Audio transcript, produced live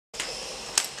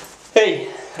Hey,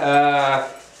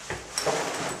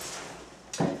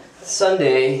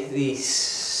 Sunday, the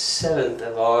 7th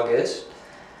of August.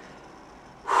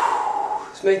 I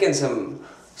was making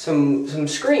some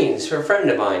screens for a friend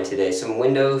of mine today, some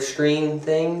window screen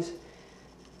things.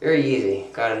 Very easy.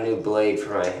 Got a new blade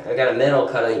for I got a metal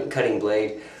cutting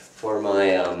blade for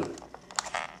my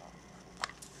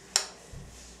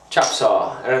chop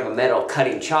saw. I don't have a metal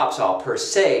cutting chop saw per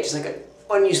se, just like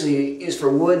one usually used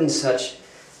for wood and such.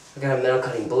 I got a metal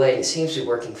cutting blade. It seems to be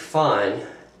working fine.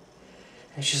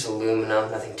 It's just aluminum,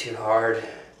 nothing too hard.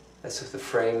 That's what the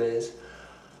frame is.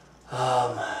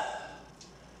 And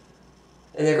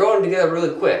they're going together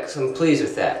really quick, so I'm pleased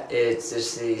with that. It's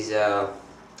just these, you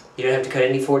don't have to cut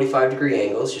any 45-degree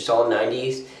angles, just all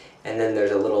 90s. And then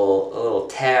there's a little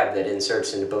tab that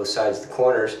inserts into both sides of the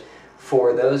corners.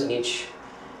 4 of those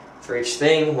for each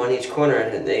thing, one each corner,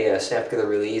 and they snap together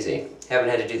really easy. Haven't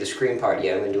had to do the screen part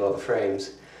yet. I'm going to do all the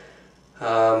frames.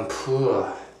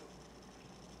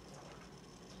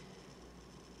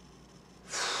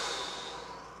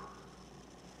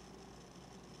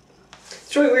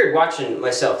 It's really weird watching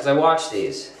myself, because I watch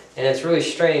these, and it's really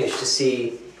strange to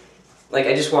see, like,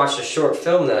 I just watched a short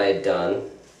film that I had done.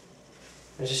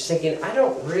 I was just thinking, I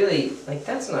don't really, like,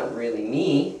 that's not really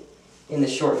me in the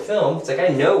short film. It's like, I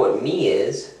know what me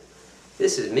is.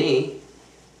 This is me.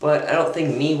 But I don't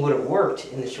think me would have worked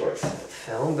in the short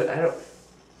film, but I don't...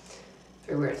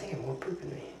 Very weird. I think I have more poop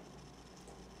in me.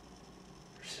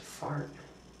 There's a fart.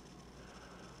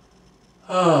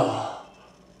 Oh.